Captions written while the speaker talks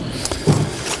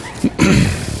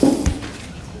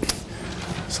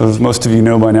So as most of you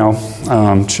know by now,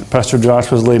 Pastor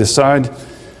Josh was laid aside.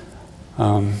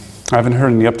 I haven't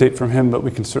heard any update from him, but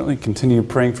we can certainly continue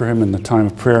praying for him in the time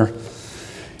of prayer.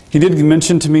 He did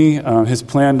mention to me his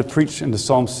plan to preach into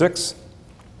Psalm 6.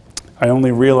 I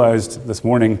only realized this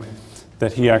morning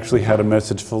that he actually had a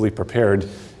message fully prepared,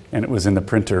 and it was in the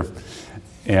printer.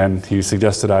 And he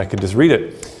suggested I could just read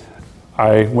it.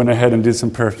 I went ahead and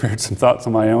prepared some thoughts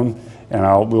on my own,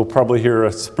 and we'll probably hear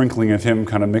a sprinkling of him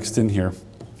kind of mixed in here.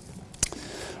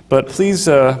 But please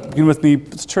begin with me.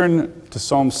 Let's turn to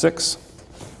Psalm 6.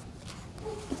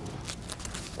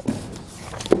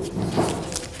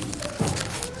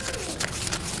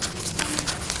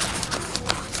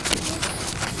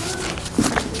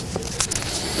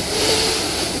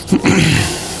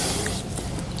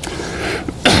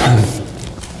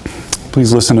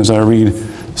 Please listen as I read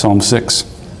Psalm 6.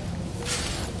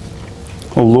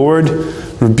 O Lord,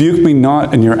 rebuke me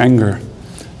not in your anger,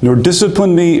 nor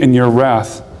discipline me in your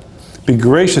wrath. Be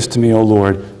gracious to me, O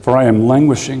Lord, for I am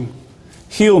languishing.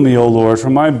 Heal me, O Lord,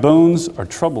 for my bones are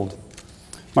troubled.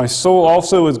 My soul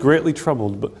also is greatly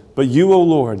troubled, but you, O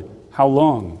Lord, how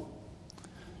long?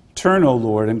 Turn, O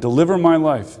Lord, and deliver my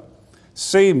life.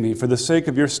 Save me for the sake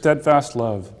of your steadfast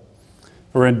love.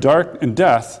 For in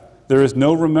death there is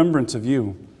no remembrance of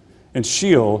you. In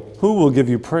Sheol, who will give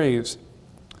you praise?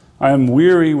 I am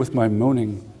weary with my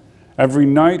moaning. Every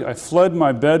night I flood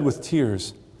my bed with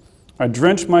tears. I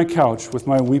drench my couch with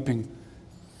my weeping.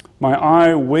 My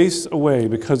eye wastes away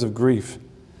because of grief.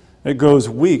 It grows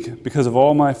weak because of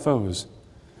all my foes.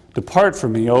 Depart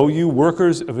from me, O you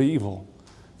workers of evil,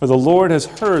 for the Lord has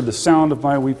heard the sound of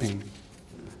my weeping.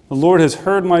 The Lord has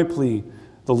heard my plea.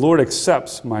 The Lord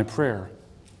accepts my prayer.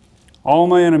 All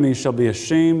my enemies shall be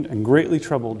ashamed and greatly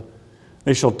troubled.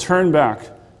 They shall turn back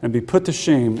and be put to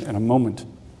shame in a moment.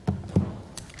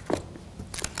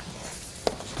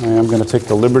 I am going to take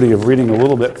the liberty of reading a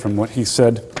little bit from what he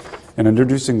said and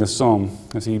introducing the psalm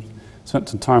as he spent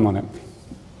some time on it.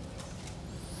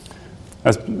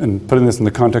 And putting this in the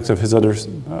context of his other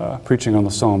preaching on the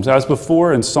Psalms. As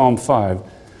before in Psalm 5,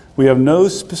 we have no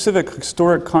specific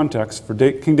historic context for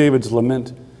King David's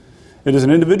lament. It is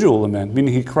an individual lament,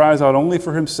 meaning he cries out only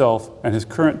for himself and his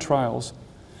current trials.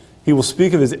 He will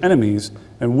speak of his enemies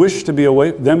and wish them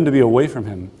to be away from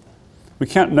him. We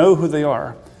can't know who they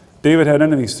are. David had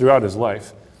enemies throughout his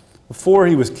life. Before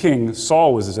he was king,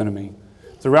 Saul was his enemy.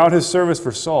 Throughout his service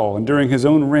for Saul and during his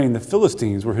own reign, the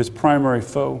Philistines were his primary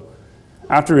foe.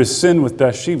 After his sin with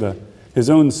Bathsheba,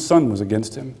 his own son was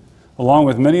against him, along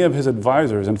with many of his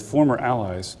advisors and former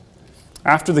allies.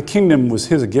 After the kingdom was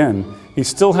his again, he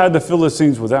still had the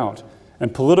Philistines without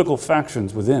and political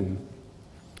factions within.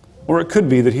 Or it could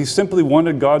be that he simply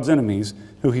wanted God's enemies,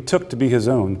 who he took to be his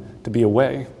own, to be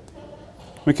away.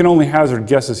 We can only hazard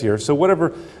guesses here, so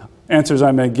whatever answers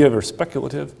I may give are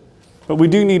speculative. But we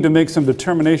do need to make some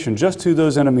determination just who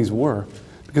those enemies were,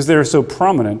 because they are so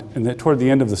prominent toward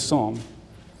the end of the psalm.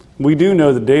 We do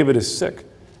know that David is sick.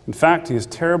 In fact, he is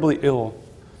terribly ill.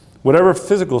 Whatever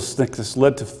physical sickness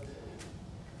led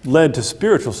to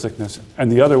spiritual sickness,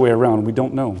 and the other way around, we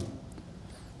don't know.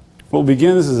 What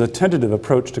begins as a tentative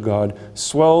approach to God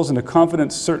swells into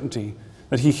confident certainty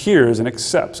that he hears and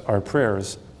accepts our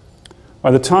prayers. By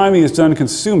the time he is done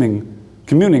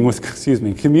communing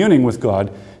with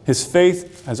God, his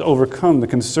faith has overcome the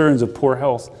concerns of poor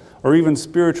health or even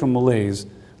spiritual malaise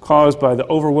caused by the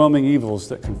overwhelming evils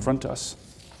that confront us.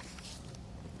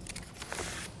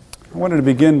 I wanted to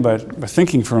begin by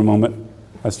thinking for a moment,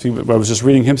 as I was just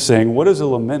reading him saying, what is a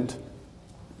lament?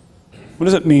 What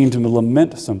does it mean to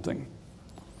lament something?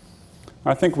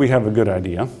 I think we have a good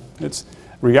idea. It's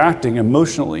reacting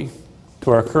emotionally to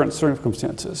our current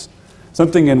circumstances.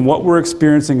 Something in what we're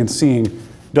experiencing and seeing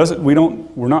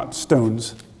we're not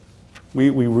stones. We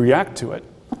react to it.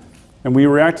 And we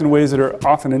react in ways that are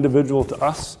often individual to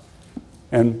us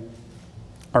and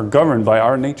are governed by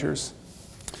our natures.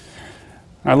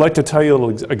 I'd like to tell you a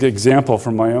little example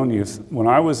from my own youth. When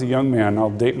I was a young man, I'll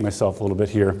date myself a little bit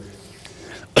here,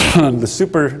 the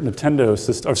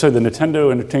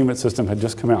Nintendo Entertainment System had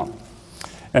just come out.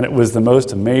 And it was the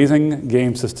most amazing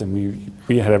game system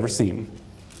we had ever seen.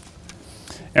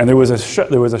 And there was a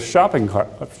shopping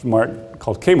mart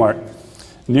called Kmart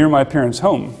near my parents'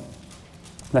 home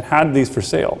that had these for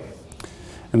sale.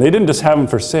 And they didn't just have them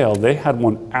for sale, they had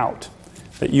one out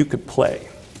that you could play.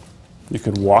 You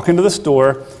could walk into the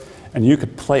store and you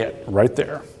could play it right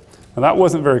there. Now that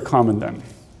wasn't very common then.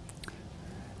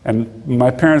 And when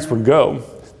my parents would go,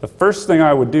 the first thing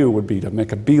I would do would be to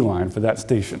make a beeline for that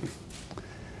station.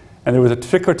 And there was a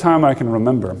particular time I can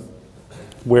remember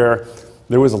where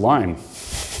there was a line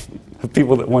of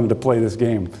people that wanted to play this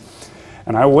game.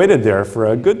 And I waited there for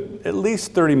a good, at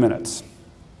least 30 minutes.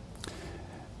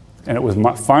 And it was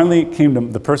finally came to,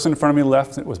 the person in front of me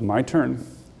left, it was my turn.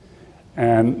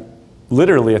 And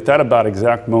literally at that about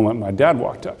exact moment, my dad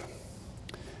walked up.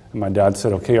 And my dad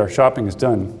said, okay, our shopping is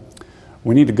done.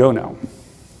 We need to go now.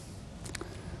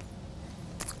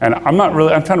 And I'm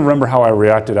trying to remember how I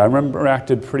reacted. I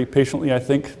reacted pretty patiently, I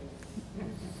think.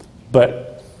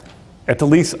 But at the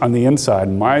least on the inside,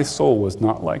 my soul was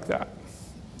not like that.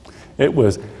 It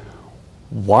was,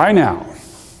 why now?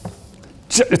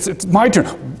 It's my turn.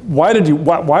 Why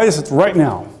is it right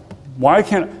now? Why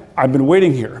can't, I've been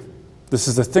waiting here. This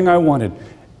is the thing I wanted.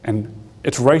 And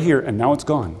it's right here, and now it's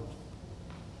gone.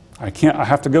 I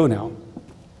have to go now.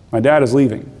 My dad is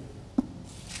leaving.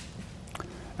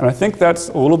 And I think that's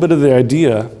a little bit of the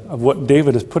idea of what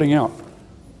David is putting out.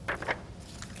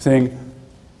 Saying,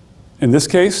 in this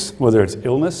case, whether it's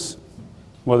illness,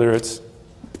 whether it's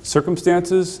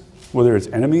circumstances, whether it's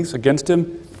enemies against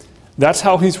him, that's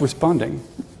how he's responding.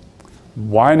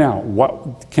 Why now?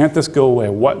 What can't this go away?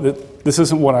 This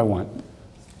isn't what I want.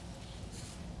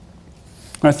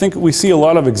 And I think we see a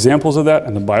lot of examples of that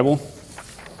in the Bible.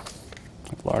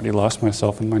 I've already lost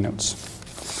myself in my notes.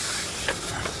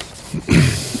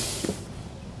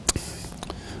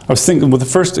 I was thinking, well, the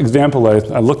first example,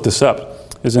 I looked this up,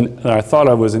 I thought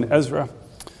I was in Ezra.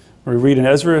 We read in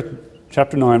Ezra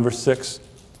chapter 9, verse 6.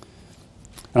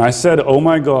 And I said, "O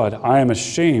my God, I am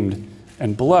ashamed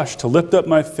and blush to lift up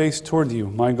my face toward you,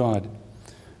 my God."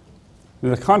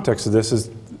 And the context of this is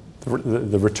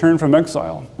the return from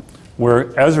exile,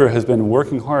 where Ezra has been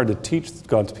working hard to teach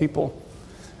God's people.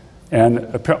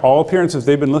 And all appearances,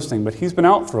 they've been listening, but he's been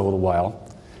out for a little while.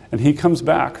 And he comes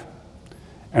back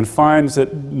and finds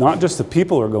that not just the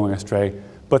people are going astray,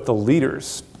 but the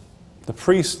leaders, the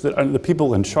priests, the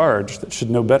people in charge that should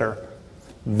know better.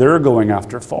 They're going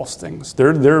after false things.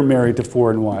 They're married to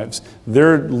foreign wives.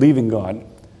 They're leaving God.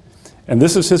 And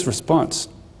this is his response.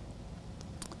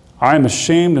 "I am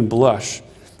ashamed and blush,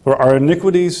 for our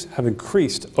iniquities have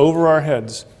increased over our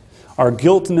heads. Our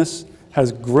guiltiness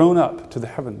has grown up to the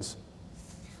heavens."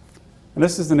 And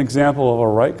this is an example of a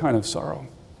right kind of sorrow.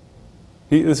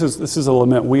 This is a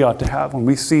lament we ought to have when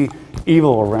we see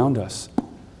evil around us.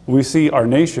 We see our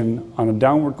nation on a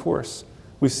downward course.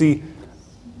 We see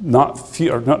not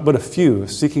but a few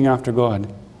seeking after God,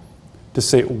 to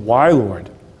say, "Why,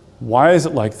 Lord? Why is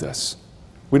it like this?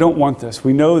 We don't want this.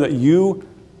 We know that you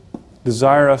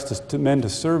desire us to men to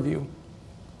serve you,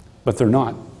 but they're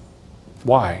not.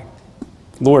 Why?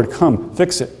 Lord, come,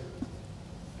 fix it."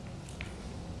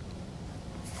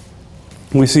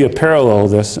 We see a parallel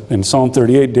of this in Psalm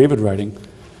 38, David writing,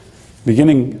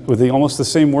 beginning with almost the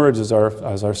same words as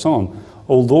our psalm.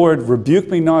 "O Lord, rebuke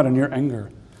me not in your anger,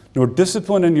 nor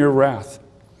discipline in your wrath.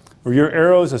 For your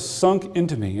arrows have sunk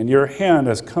into me, and your hand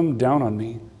has come down on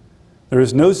me. There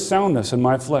is no soundness in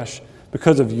my flesh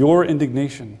because of your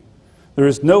indignation. There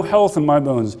is no health in my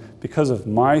bones because of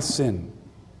my sin.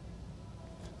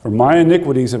 For my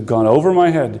iniquities have gone over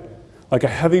my head like a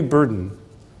heavy burden.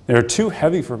 They are too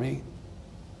heavy for me."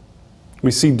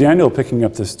 We see Daniel picking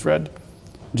up this thread.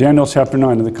 Daniel chapter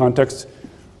 9, in the context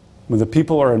when the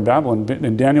people are in Babylon,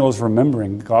 and Daniel is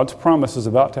remembering God's promise is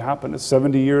about to happen. It's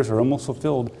 70 years are almost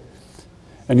fulfilled.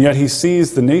 And yet he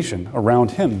sees the nation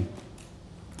around him.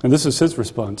 And this is his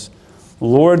response.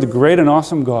 "Lord, the great and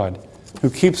awesome God, who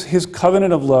keeps his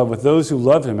covenant of love with those who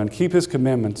love him and keep his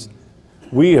commandments,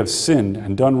 we have sinned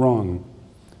and done wrong.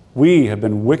 We have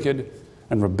been wicked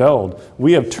and rebelled.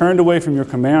 We have turned away from your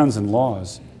commands and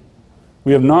laws.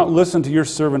 We have not listened to your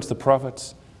servants, the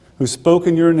prophets, who spoke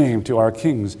in your name to our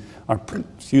kings, our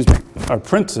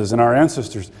princes, and our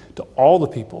ancestors, to all the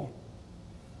people."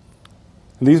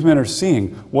 And these men are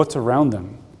seeing what's around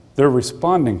them. They're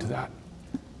responding to that.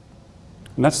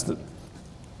 And that's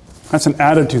an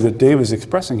attitude that David is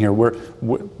expressing here, where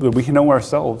we can know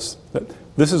ourselves that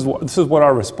this is what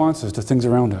our response is to things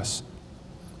around us.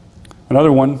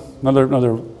 Another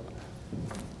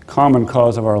common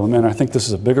cause of our lament, I think this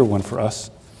is a bigger one for us,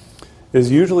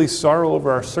 is usually sorrow over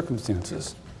our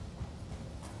circumstances.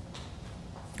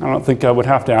 I don't think I would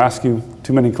have to ask you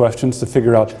too many questions to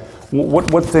figure out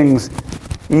what things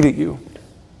eat at you.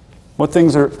 What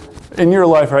things are in your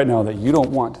life right now that you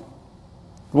don't want?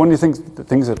 What do you think, the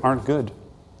things that aren't good?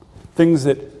 Things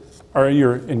that are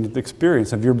in the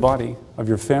experience of your body, of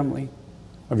your family,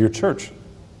 of your church,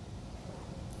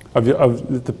 of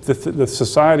the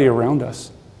society around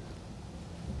us.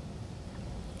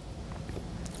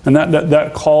 And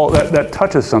that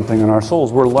touches something in our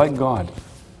souls. We're like God.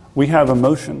 We have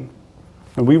emotion,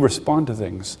 and we respond to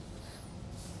things.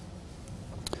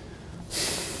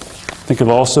 Think of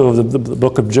also of the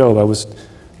book of Job. I was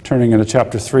turning into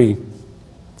chapter 3.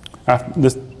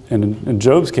 In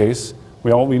Job's case,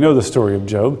 we know the story of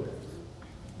Job.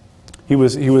 He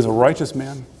was a righteous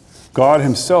man. God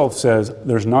himself says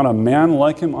there's not a man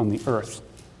like him on the earth.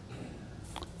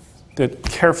 That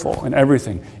careful in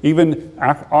everything, even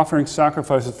offering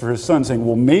sacrifices for his son, saying,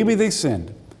 well, maybe they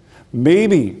sinned.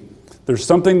 Maybe there's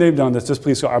something they've done that's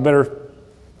displeased God. I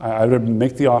better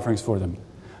make the offerings for them.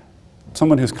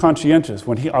 Someone who's conscientious,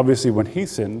 when he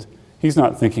sins, he's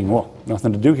not thinking, well,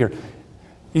 nothing to do here.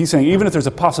 He's saying, even if there's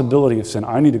a possibility of sin,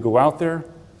 I need to go out there.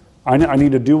 I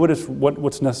need to do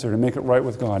what's necessary to make it right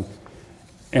with God.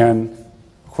 And,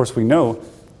 of course, we know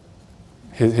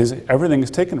everything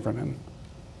is taken from him.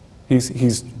 He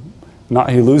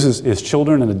loses his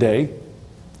children in a day.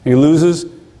 He loses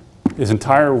his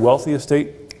entire wealthy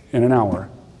estate in an hour.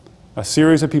 A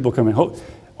series of people come in.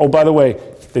 Oh, by the way,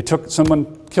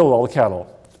 someone killed all the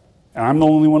cattle, and I'm the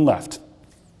only one left.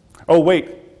 Oh, wait,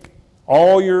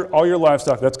 all your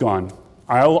livestock, that's gone.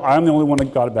 I'm the only one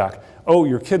that got it back. Oh,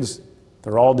 your kids,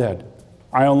 they're all dead.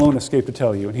 I alone escaped to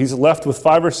tell you. And he's left with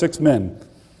 5 or 6 men,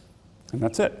 and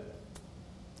that's it.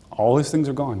 All his things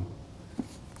are gone.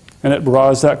 And it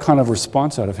draws that kind of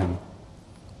response out of him.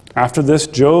 After this,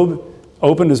 Job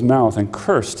opened his mouth and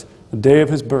cursed the day of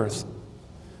his birth.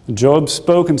 And Job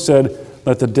spoke and said,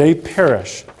 let the day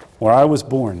perish where I was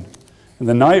born, and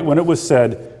the night when it was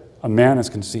said, a man is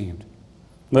conceived.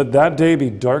 Let that day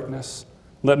be darkness.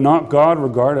 Let not God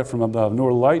regard it from above,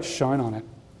 nor light shine on it.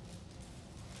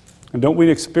 And don't we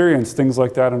experience things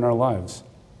like that in our lives?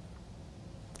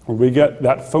 Where we get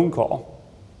that phone call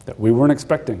that we weren't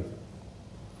expecting.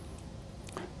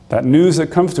 That news that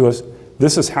comes to us,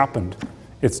 this has happened.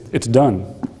 It's done.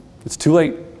 It's too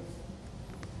late.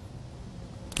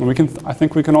 And I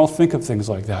think we can all think of things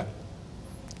like that.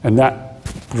 And that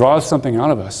draws something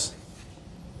out of us.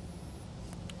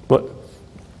 But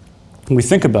when we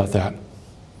think about that,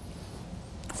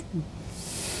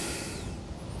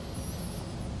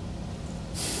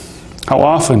 how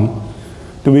often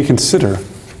do we consider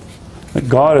that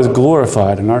God is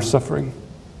glorified in our suffering?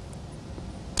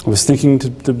 I was thinking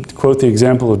to quote the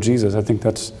example of Jesus. I think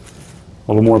that's a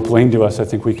little more plain to us. I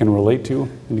think we can relate to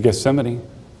in Gethsemane,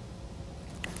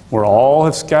 where all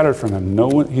have scattered from him. No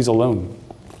one, he's alone.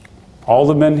 All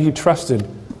the men he trusted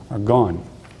are gone.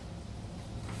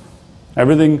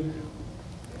 Everything,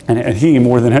 and he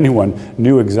more than anyone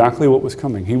knew exactly what was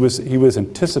coming. He was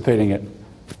anticipating it,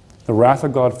 the wrath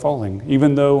of God falling,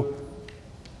 even though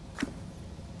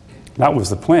that was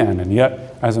the plan. And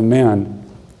yet, as a man,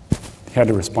 he had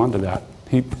to respond to that.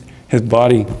 His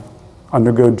body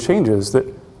undergoed changes that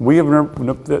we have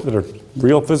that are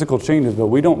real physical changes, but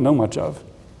we don't know much of.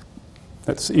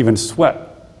 That's even sweat.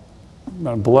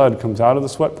 Blood comes out of the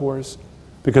sweat pores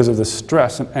because of the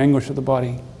stress and anguish of the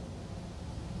body.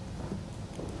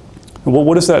 Well,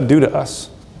 what does that do to us?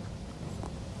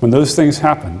 When those things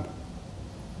happen,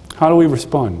 how do we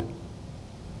respond?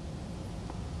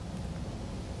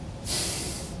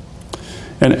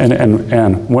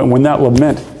 And when that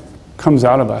lament comes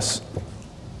out of us,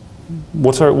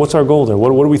 what's our goal there?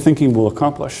 What are we thinking we'll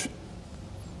accomplish?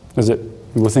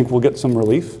 We'll think we'll get some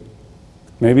relief?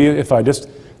 Maybe if I just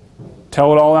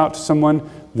tell it all out to someone,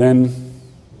 then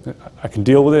I can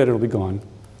deal with it, it'll be gone.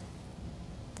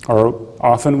 Or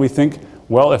often we think,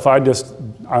 well, if I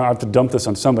have to dump this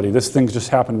on somebody, this thing's just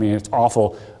happened to me, it's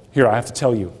awful, here, I have to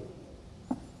tell you.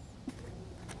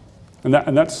 And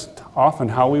that's often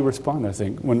how we respond, I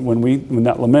think, when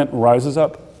that lament rises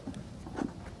up.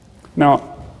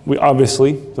 Now, we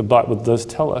obviously, the Bible does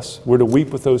tell us, we're to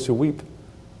weep with those who weep.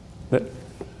 But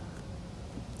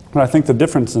I think the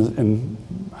difference in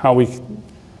how we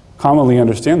commonly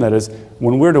understand that is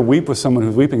when we're to weep with someone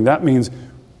who's weeping, that means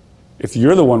if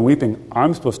you're the one weeping,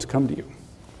 I'm supposed to come to you,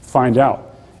 find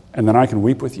out, and then I can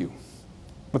weep with you.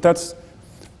 But that's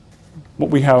what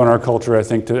we have in our culture, I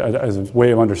think, as a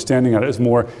way of understanding it, is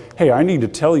more, hey, I need to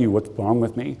tell you what's wrong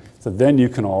with me, so then you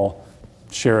can all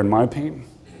share in my pain.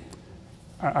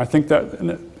 I think that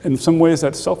in some ways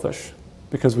that's selfish,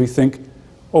 because we think,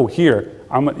 oh, here,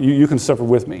 you can suffer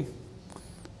with me.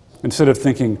 Instead of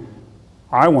thinking,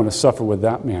 I want to suffer with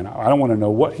that man. I don't want to know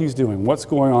what he's doing, what's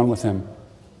going on with him.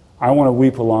 I want to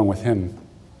weep along with him.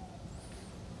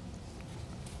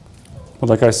 But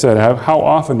like I said, how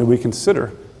often do we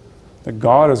consider that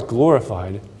God is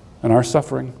glorified in our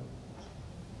suffering?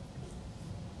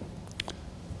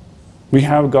 We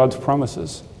have God's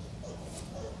promises.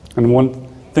 And one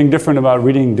thing different about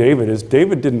reading David is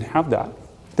David didn't have that.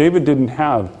 David didn't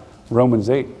have Romans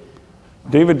 8.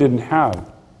 David didn't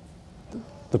have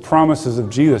the promises of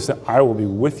Jesus that I will be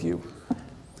with you.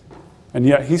 And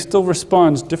yet he still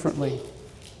responds differently.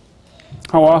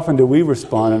 How often do we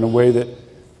respond in a way that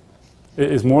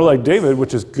is more like David,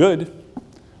 which is good,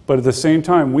 but at the same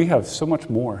time, we have so much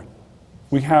more.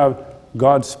 We have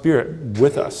God's Spirit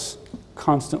with us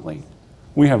constantly.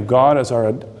 We have God as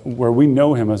where we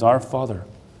know him as our Father.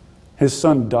 His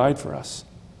Son died for us.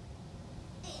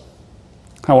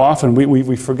 How often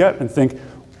we forget and think,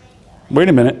 wait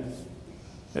a minute,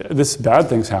 this bad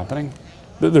thing's happening.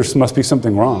 There must be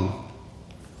something wrong.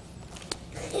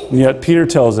 And yet Peter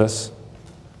tells us,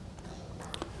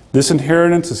 this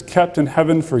inheritance is kept in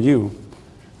heaven for you,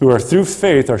 who are through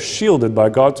faith are shielded by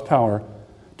God's power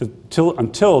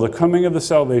until the coming of the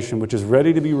salvation which is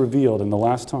ready to be revealed in the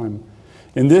last time.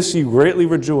 In this you greatly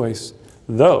rejoice,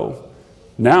 though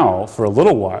now, for a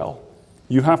little while,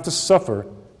 you have to suffer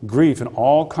grief and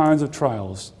all kinds of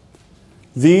trials.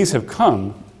 These have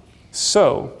come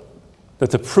so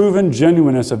that the proven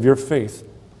genuineness of your faith,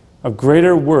 of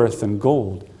greater worth than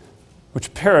gold,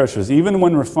 which perishes even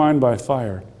when refined by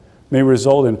fire, may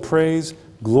result in praise,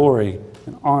 glory,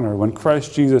 and honor when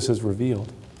Christ Jesus is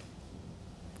revealed.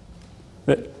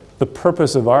 That the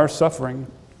purpose of our suffering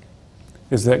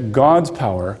is that God's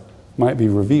power might be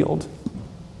revealed.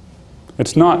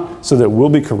 It's not so that we'll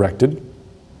be corrected,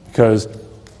 because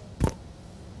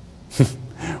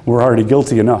we're already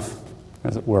guilty enough,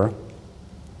 as it were.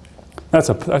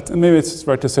 Maybe it's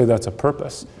right to say that's a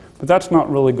purpose, but that's not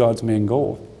really God's main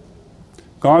goal.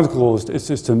 God's goal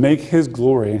is to make his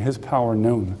glory and his power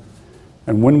known.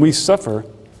 And when we suffer,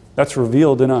 that's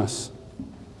revealed in us.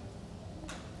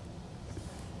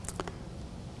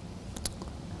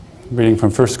 Reading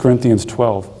from 1 Corinthians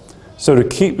 12. So to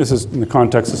keep, this is in the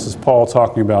context, this is Paul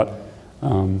talking about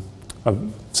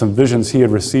some visions he had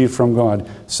received from God.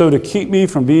 So to keep me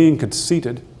from being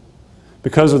conceited,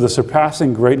 because of the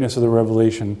surpassing greatness of the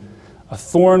revelation, a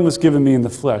thorn was given me in the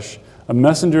flesh, a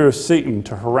messenger of Satan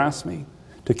to harass me,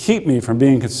 to keep me from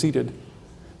being conceited.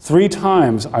 3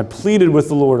 times I pleaded with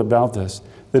the Lord about this,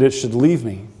 that it should leave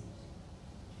me.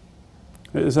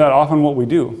 Is that often what we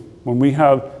do when we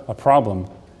have a problem?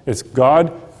 It's,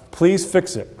 God, please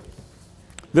fix it.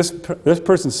 This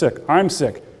person's sick. I'm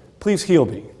sick. Please heal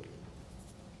me.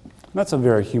 That's a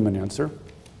very human answer.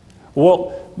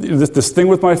 Well, this thing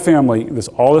with my family,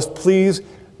 all this, please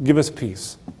give us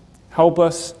peace. Help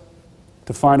us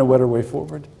to find a better way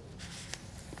forward.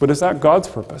 But is that God's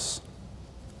purpose?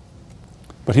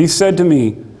 But he said to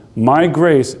me, my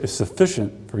grace is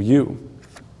sufficient for you.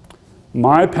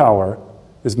 My power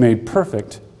is made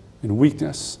perfect in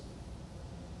weakness.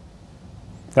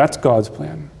 That's God's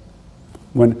plan.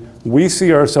 When we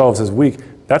see ourselves as weak,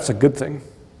 that's a good thing.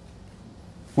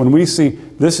 When we see,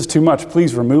 this is too much,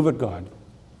 please remove it, God.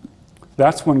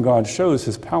 That's when God shows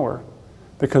his power.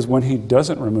 Because when he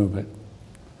doesn't remove it,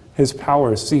 his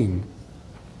power is seen.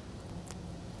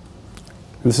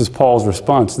 This is Paul's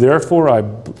response. Therefore,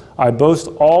 I boast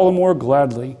all the more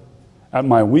gladly at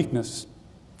my weakness,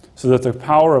 so that the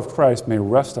power of Christ may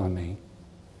rest on me.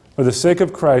 For the sake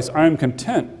of Christ, I am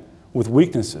content with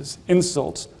weaknesses,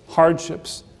 insults,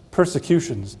 hardships,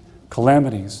 persecutions,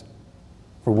 calamities.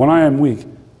 For when I am weak,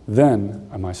 then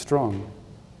am I strong.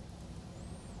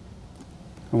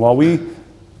 And while we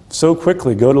so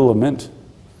quickly go to lament,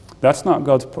 that's not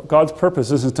God's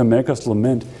purpose isn't to make us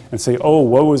lament and say, oh,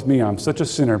 woe is me, I'm such a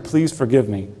sinner, please forgive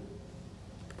me.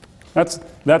 That's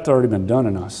already been done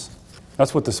in us.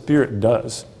 That's what the Spirit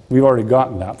does. We've already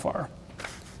gotten that far.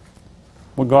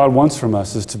 What God wants from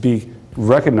us is to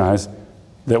recognize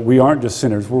that we aren't just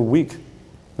sinners, we're weak.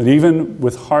 That even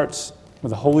with hearts, with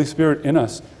the Holy Spirit in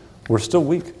us, we're still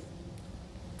weak.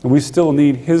 And we still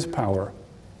need his power.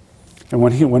 And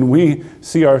when we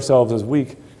see ourselves as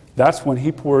weak, that's when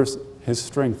he pours his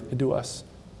strength into us.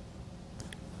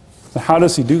 So how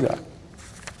does he do that?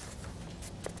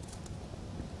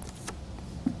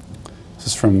 This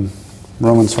is from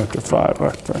Romans chapter 5.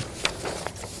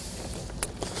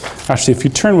 Actually, if you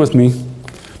turn with me,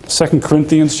 2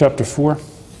 Corinthians chapter 4.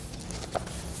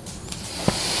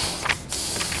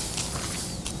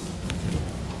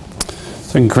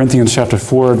 2 Corinthians chapter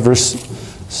 4, verse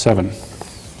 7.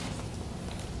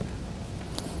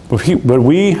 But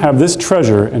we have this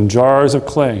treasure in jars of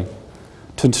clay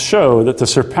to show that the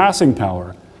surpassing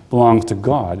power belongs to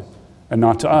God and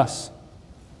not to us.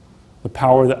 The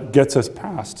power that gets us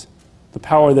past, the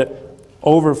power that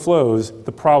overflows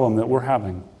the problem that we're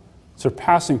having.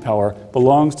 Surpassing power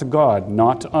belongs to God,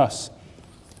 not to us.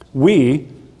 We,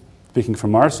 speaking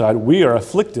from our side, we are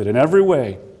afflicted in every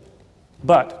way,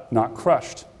 but not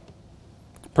crushed.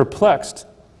 Perplexed,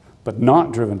 but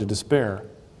not driven to despair.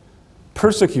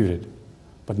 Persecuted,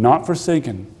 but not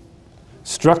forsaken.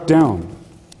 Struck down,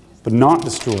 but not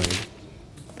destroyed.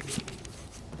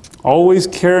 Always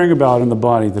caring about in the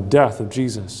body the death of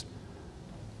Jesus,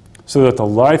 so that the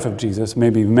life of Jesus may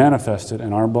be manifested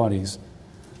in our bodies.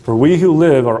 For we who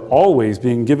live are always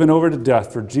being given over to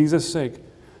death for Jesus' sake,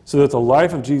 so that the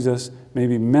life of Jesus may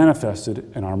be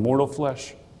manifested in our mortal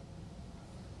flesh.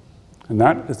 And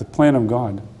that is the plan of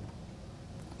God.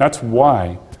 That's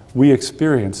why we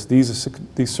experience these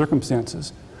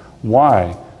circumstances.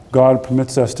 Why God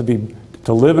permits us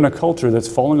to live in a culture that's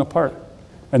falling apart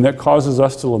and that causes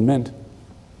us to lament.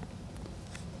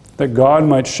 That God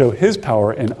might show His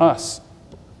power in us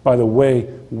by the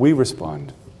way we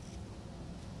respond.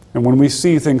 And when we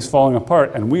see things falling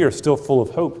apart and we are still full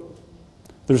of hope,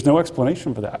 there's no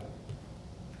explanation for that.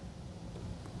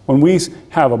 When we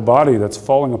have a body that's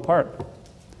falling apart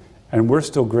and we're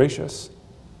still gracious,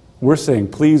 we're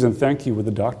saying please and thank you with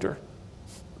the doctor.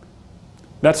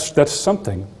 That's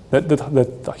something that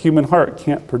the human heart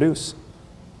can't produce.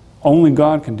 Only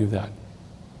God can do that.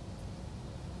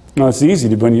 Now, it's easy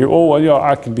to when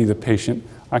I can be the patient,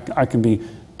 I can be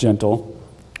gentle.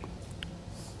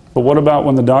 But what about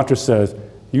when the doctor says,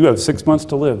 you have 6 months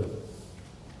to live?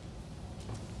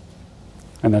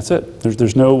 And that's it.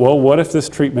 There's no, what if this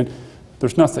treatment,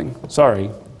 there's nothing. Sorry.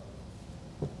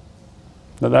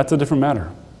 Now, that's a different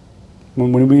matter.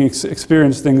 When we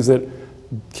experience things that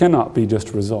cannot be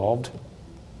just resolved,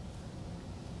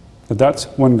 that's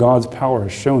when God's power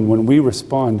is shown, when we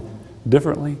respond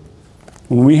differently,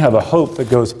 when we have a hope that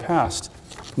goes past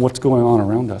what's going on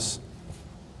around us.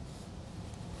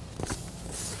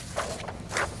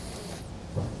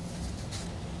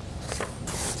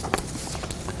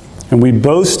 And we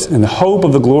boast in the hope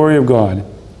of the glory of God.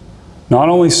 Not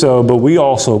only so, but we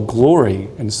also glory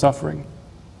in suffering.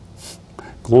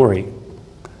 Glory.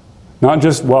 Not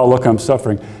just, well, look, I'm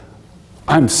suffering.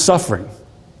 I'm suffering.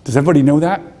 Does everybody know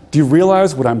that? Do you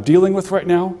realize what I'm dealing with right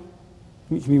now?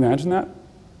 Can you imagine that?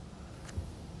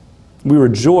 We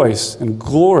rejoice and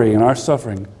glory in our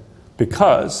suffering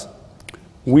because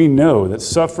we know that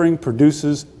suffering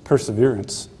produces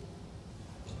perseverance.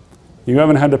 You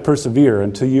haven't had to persevere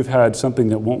until you've had something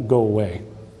that won't go away.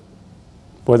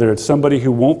 Whether it's somebody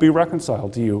who won't be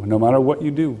reconciled to you no matter what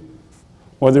you do.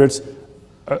 Whether it's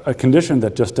a condition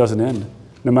that just doesn't end.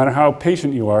 No matter how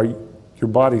patient you are, your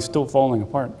body's still falling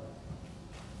apart.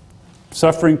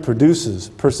 Suffering produces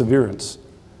perseverance.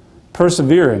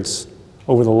 Perseverance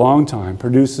over the long time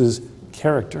produces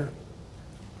character.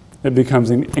 It becomes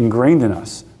ingrained in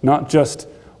us, not just,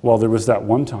 well, there was that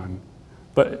one time,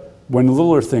 but when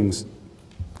littler things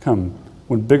come,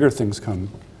 when bigger things come,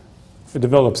 it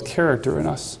develops character in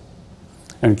us.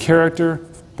 And character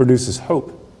produces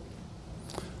hope.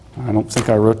 I don't think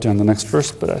I wrote down the next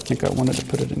verse, but I think I wanted to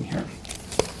put it in here.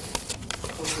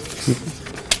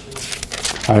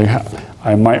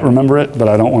 I might remember it, but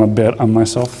I don't want to bet on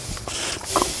myself.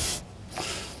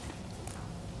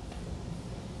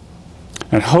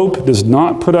 And hope does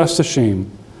not put us to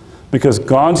shame, because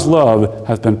God's love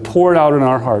has been poured out in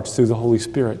our hearts through the Holy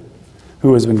Spirit,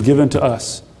 who has been given to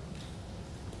us.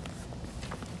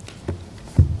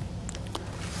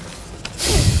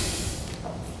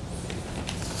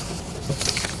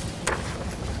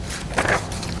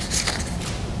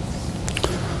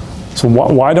 So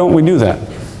why don't we do that?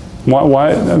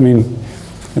 Why? I mean,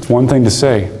 it's one thing to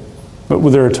say, but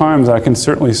there are times I can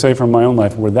certainly say from my own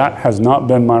life where that has not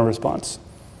been my response.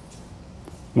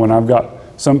 When I've got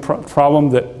some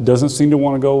problem that doesn't seem to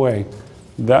want to go away,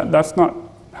 that's not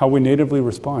how we natively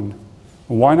respond.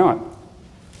 Why not?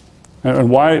 And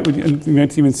why? You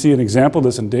might even see an example of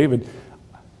this in David.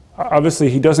 Obviously,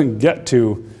 he doesn't get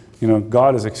to,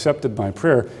 God has accepted my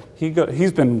prayer.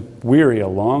 He's been weary a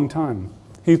long time.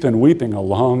 He's been weeping a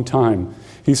long time.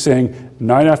 He's saying,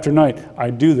 night after night,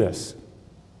 I do this.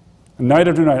 And night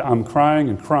after night, I'm crying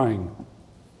and crying.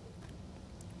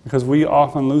 Because we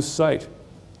often lose sight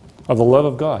of the love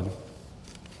of God.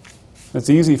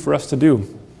 It's easy for us to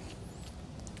do.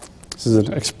 This is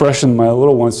an expression my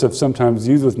little ones have sometimes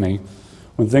used with me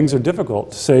when things are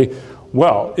difficult, to say,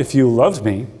 well, if you loved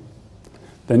me,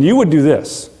 then you would do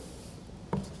this.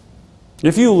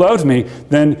 If you loved me,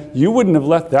 then you wouldn't have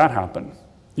let that happen.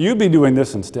 You'd be doing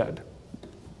this instead.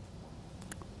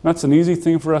 That's an easy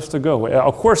thing for us to go.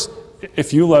 Of course,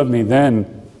 if you loved me,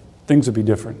 then things would be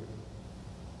different.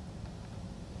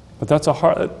 But that's a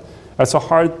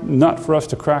hard nut for us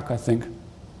to crack, I think.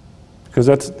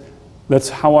 Because that's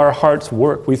how our hearts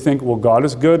work. We think, well, God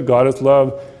is good, God is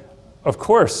love. Of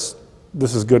course,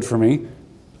 this is good for me.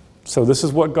 So this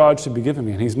is what God should be giving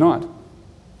me, and He's not.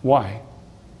 Why?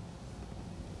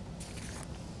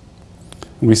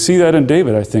 And we see that in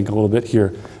David, I think, a little bit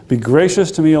here. Be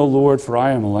gracious to me, O Lord, for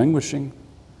I am languishing.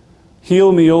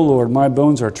 Heal me, O Lord, my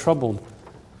bones are troubled.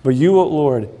 But you, O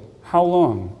Lord, how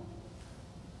long?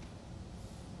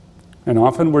 And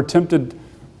often we're tempted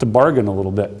to bargain a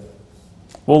little bit.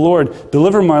 Well, Lord,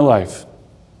 deliver my life.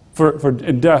 For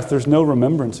in death, there's no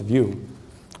remembrance of you.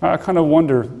 I kind of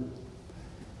wonder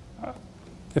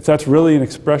if that's really an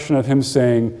expression of him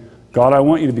saying, God, I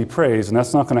want you to be praised, and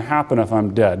that's not going to happen if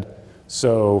I'm dead.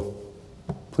 So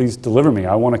please deliver me.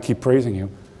 I want to keep praising you.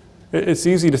 It's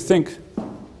easy to think,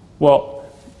 well,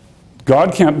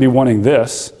 God can't be wanting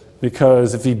this,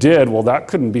 because if he did, well, that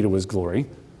couldn't be to his glory.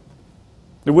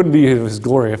 It wouldn't be to his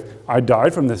glory if I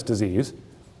died from this disease.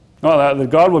 No, that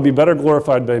God would be better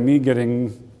glorified by me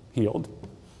getting healed.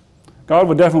 God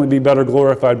would definitely be better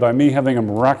glorified by me having a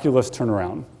miraculous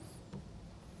turnaround.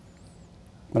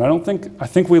 But I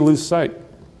think we lose sight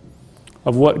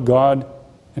of what God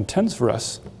intends for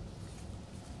us.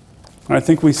 And I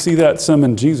think we see that some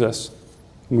in Jesus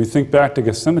when we think back to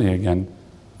Gethsemane again.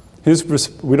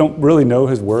 We don't really know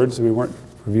his words, they weren't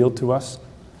revealed to us.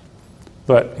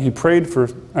 But he prayed for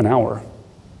an hour.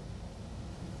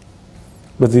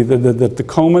 But the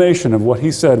culmination of what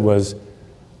he said was,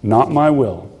 not my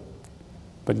will,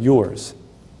 but yours.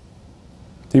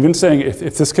 Even saying,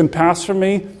 if this can pass from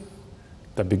me,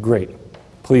 that'd be great.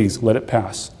 Please let it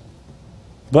pass.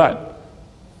 But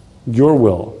your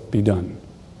will be done.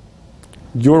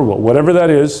 Your will, whatever that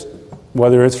is,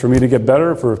 whether it's for me to get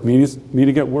better or for me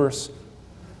to get worse,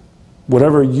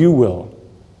 whatever you will,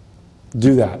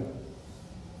 do that.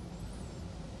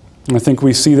 And I think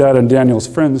we see that in Daniel's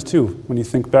friends too. When you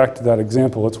think back to that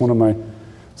example, it's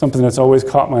something that's always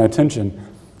caught my attention.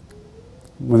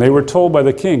 When they were told by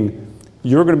the king,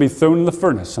 you're going to be thrown in the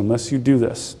furnace unless you do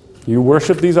this. You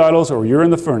worship these idols or you're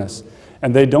in the furnace.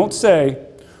 And they don't say,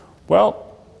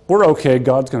 well, we're okay,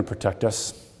 God's going to protect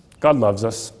us. God loves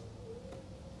us.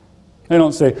 They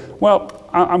don't say, well,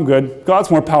 I'm good. God's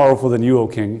more powerful than you, O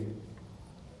king.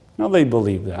 No, they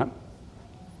believe that.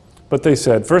 But they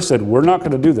first said, we're not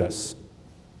going to do this.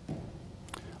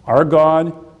 Our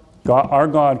God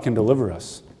can deliver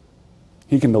us.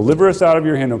 He can deliver us out of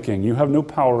your hand, O king. You have no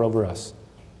power over us.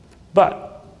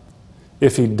 But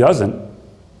if he doesn't,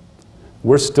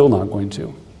 we're still not going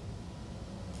to.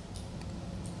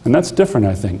 And that's different,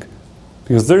 I think.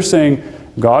 Because they're saying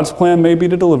God's plan may be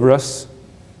to deliver us.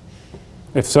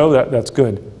 If so, that's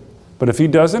good. But if he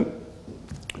doesn't,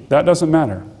 that doesn't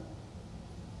matter.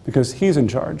 Because he's in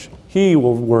charge. He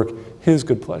will work his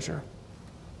good pleasure.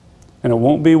 And it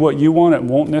won't be what you want. It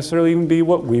won't necessarily even be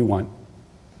what we want.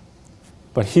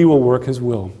 But he will work his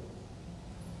will.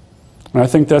 And I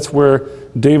think that's where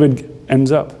David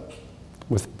ends up,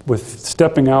 with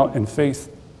stepping out in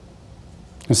faith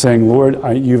and saying, Lord,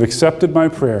 you've accepted my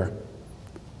prayer.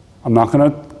 I'm not going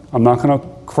to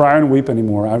cry and weep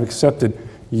anymore. I've accepted.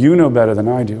 You know better than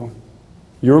I do.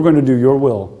 You're going to do your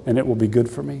will, and it will be good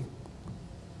for me.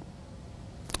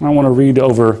 I want to read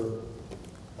over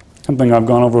something I've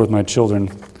gone over with my children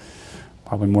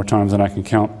probably more times than I can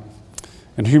count.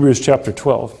 In Hebrews chapter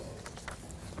 12.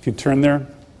 If you turn there,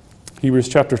 Hebrews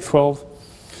chapter 12.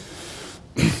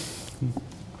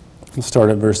 We'll start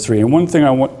at verse 3. And one thing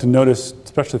I want to notice,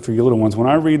 especially for you little ones, when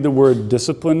I read the word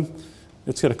discipline,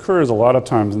 it occurs a lot of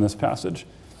times in this passage.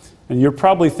 And you're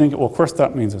probably thinking, well, of course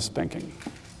that means a spanking.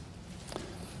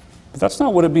 But that's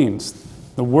not what it means.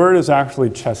 The word is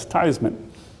actually chastisement.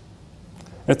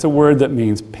 It's a word that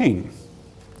means pain.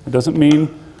 It doesn't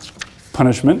mean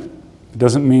punishment. It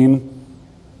doesn't mean,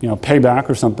 payback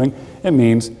or something. It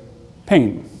means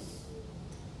pain.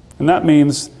 And that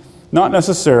means not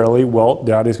necessarily, well,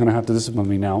 Daddy's going to have to discipline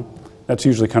me now. That's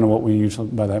usually kind of what we usually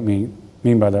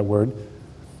mean by that word.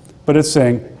 But it's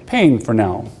saying pain for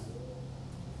now.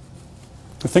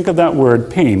 To think of that word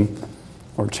pain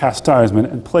or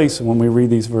chastisement in place when we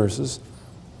read these verses.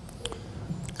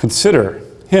 Consider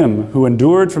him who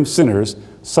endured from sinners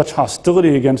such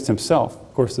hostility against himself.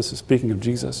 Of course, this is speaking of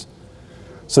Jesus.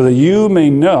 So that you may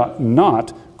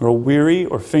not grow weary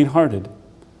or faint-hearted.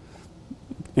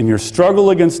 In your struggle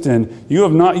against sin, you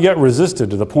have not yet resisted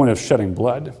to the point of shedding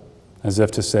blood, as if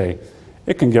to say,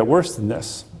 it can get worse than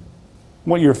this.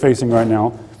 What you're facing right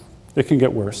now, it can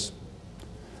get worse.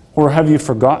 Or have you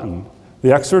forgotten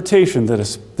the exhortation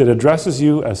that addresses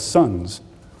you as sons?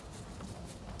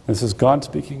 This is God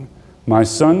speaking. My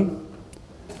son,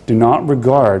 do not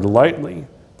regard lightly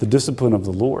the discipline of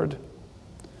the Lord.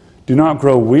 Do not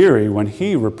grow weary when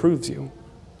he reproves you.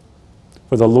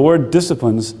 For the Lord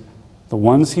disciplines the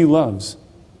ones he loves,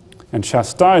 and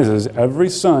chastises every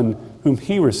son whom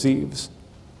he receives.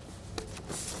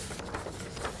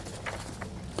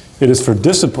 It is for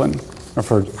discipline or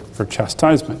for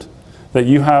chastisement that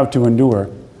you have to endure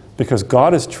because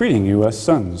God is treating you as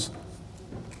sons.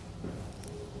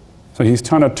 So he's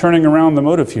kind of turning around the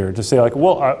motive here to say like,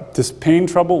 well, this pain,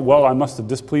 trouble, well, I must have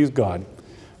displeased God.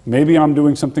 Maybe I'm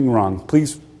doing something wrong.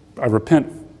 Please, I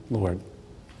repent, Lord.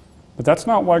 But that's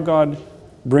not why God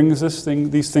brings these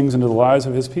things into the lives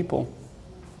of his people.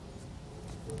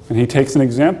 And he takes an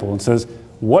example and says,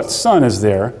 what son is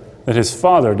there that his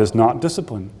father does not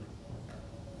discipline?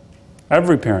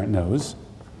 Every parent knows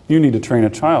you need to train a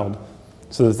child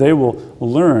so that they will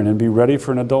learn and be ready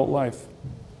for an adult life.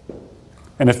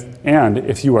 And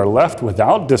if you are left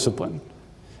without discipline,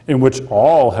 in which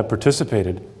all have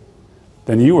participated,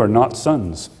 then you are not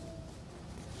sons.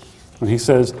 And he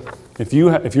says, if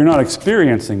you're not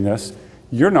experiencing this,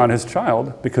 you're not his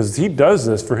child, because he does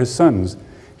this for his sons.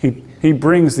 He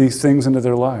brings these things into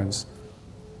their lives.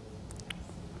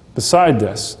 Beside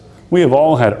this, we have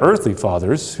all had earthly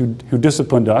fathers who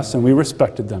disciplined us, and we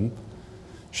respected them.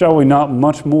 Shall we not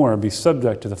much more be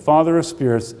subject to the Father of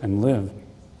spirits and live?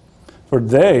 For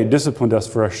they disciplined us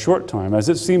for a short time, as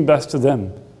it seemed best to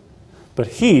them. But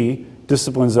he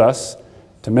disciplines us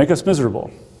to make us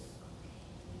miserable.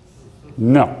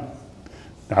 No,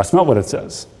 that's not what it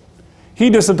says. He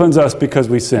disciplines us because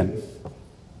we sin.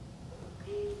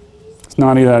 It's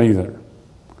not that either.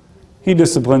 He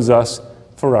disciplines us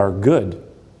for our good.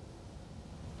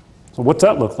 So what's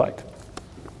that look like?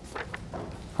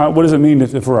 What does it mean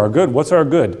if for our good? What's our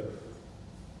good?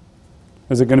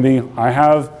 Is it going to be, I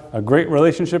have a great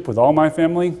relationship with all my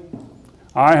family?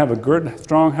 I have a good,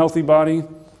 strong, healthy body?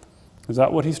 Is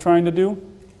that what he's trying to do?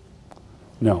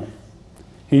 No.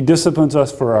 He disciplines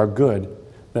us for our good,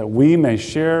 that we may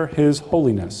share his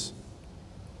holiness.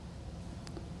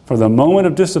 For the moment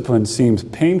of discipline seems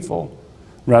painful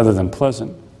rather than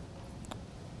pleasant.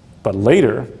 But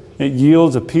later, it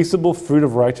yields a peaceable fruit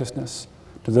of righteousness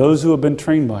to those who have been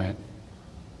trained by it.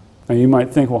 Now you might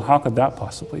think, well, how could that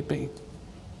possibly be?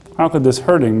 How could this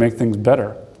hurting make things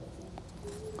better?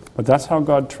 But that's how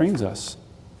God trains us.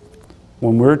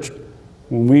 When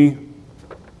we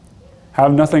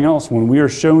have nothing else, when we are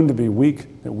shown to be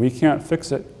weak, that we can't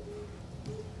fix it,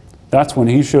 that's when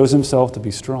he shows himself to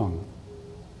be strong.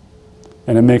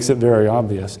 And it makes it very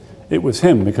obvious. It was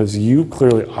him, because you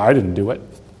clearly, I didn't do it.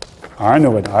 I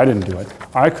know it, I didn't do it.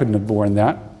 I couldn't have borne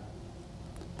that.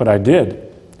 But I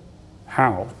did.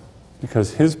 How?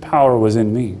 Because his power was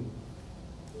in me.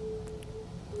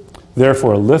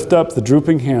 Therefore, lift up the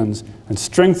drooping hands and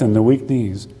strengthen the weak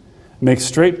knees. Make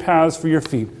straight paths for your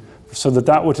feet, so that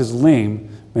that which is lame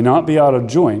may not be out of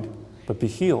joint, but be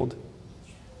healed.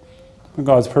 And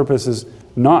God's purpose is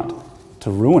not to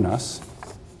ruin us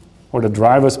or to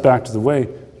drive us back to the way,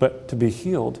 but to be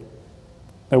healed.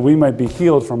 That we might be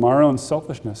healed from our own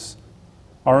selfishness,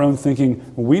 our own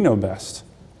thinking we know best.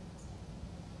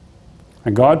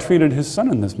 And God treated his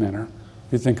son in this manner,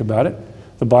 if you think about it.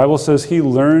 The Bible says he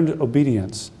learned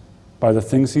obedience by the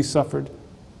things he suffered.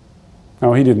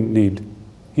 Now,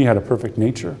 he had a perfect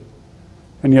nature.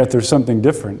 And yet there's something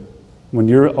different when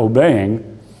you're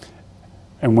obeying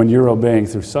and when you're obeying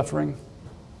through suffering.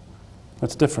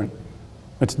 That's different.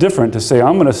 It's different to say,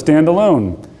 I'm going to stand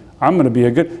alone. I'm going to be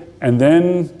a good... And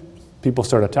then people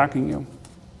start attacking you.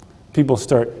 People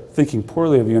start thinking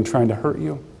poorly of you and trying to hurt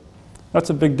you.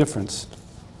 That's a big difference.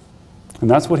 And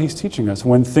that's what he's teaching us.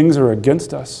 When things are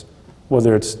against us,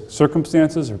 whether it's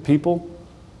circumstances or people,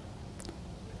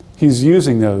 he's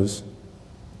using those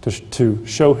to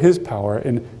show his power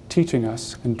in teaching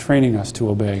us and training us to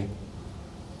obey.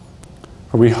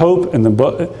 For we boast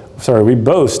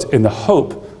in the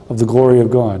hope of the glory of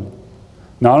God.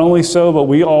 Not only so, but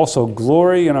we also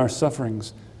glory in our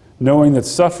sufferings, knowing that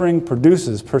suffering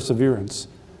produces perseverance.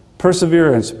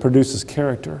 Perseverance produces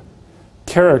character.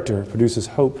 Character produces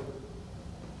hope.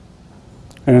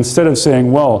 And instead of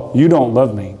saying, well, you don't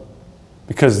love me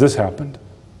because this happened,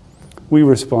 we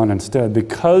respond instead,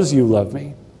 because you love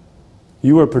me,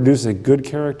 you are producing good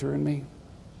character in me.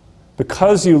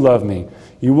 Because you love me,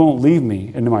 you won't leave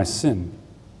me into my sin.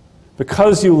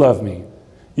 Because you love me,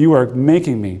 you are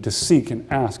making me to seek and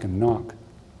ask and knock,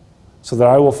 so that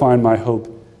I will find my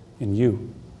hope in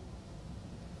you.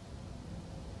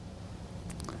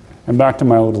 And back to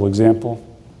my little example.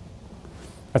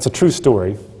 That's a true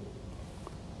story.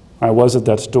 I was at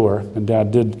that store, and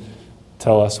Dad did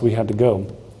tell us we had to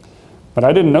go. But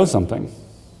I didn't know something.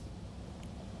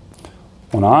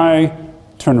 When I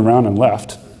turned around and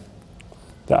left,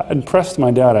 that impressed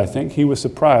my dad, I think. He was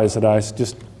surprised that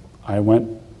I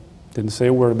went, didn't say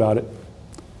a word about it.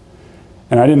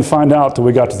 And I didn't find out till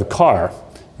we got to the car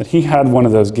that he had one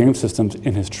of those game systems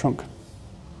in his trunk.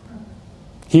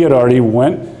 He had already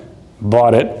went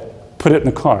bought it, put it in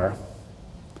the car,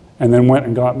 and then went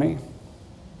and got me.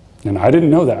 And I didn't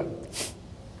know that.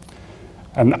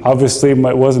 And obviously,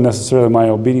 it wasn't necessarily my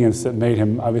obedience that made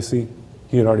him, obviously,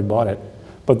 he had already bought it.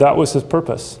 But that was his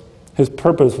purpose. His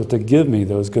purpose was to give me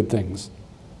those good things.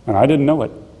 And I didn't know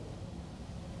it.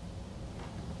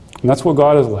 And that's what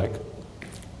God is like.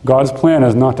 God's plan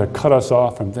is not to cut us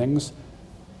off from things,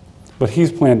 but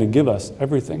He's planned to give us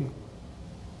everything.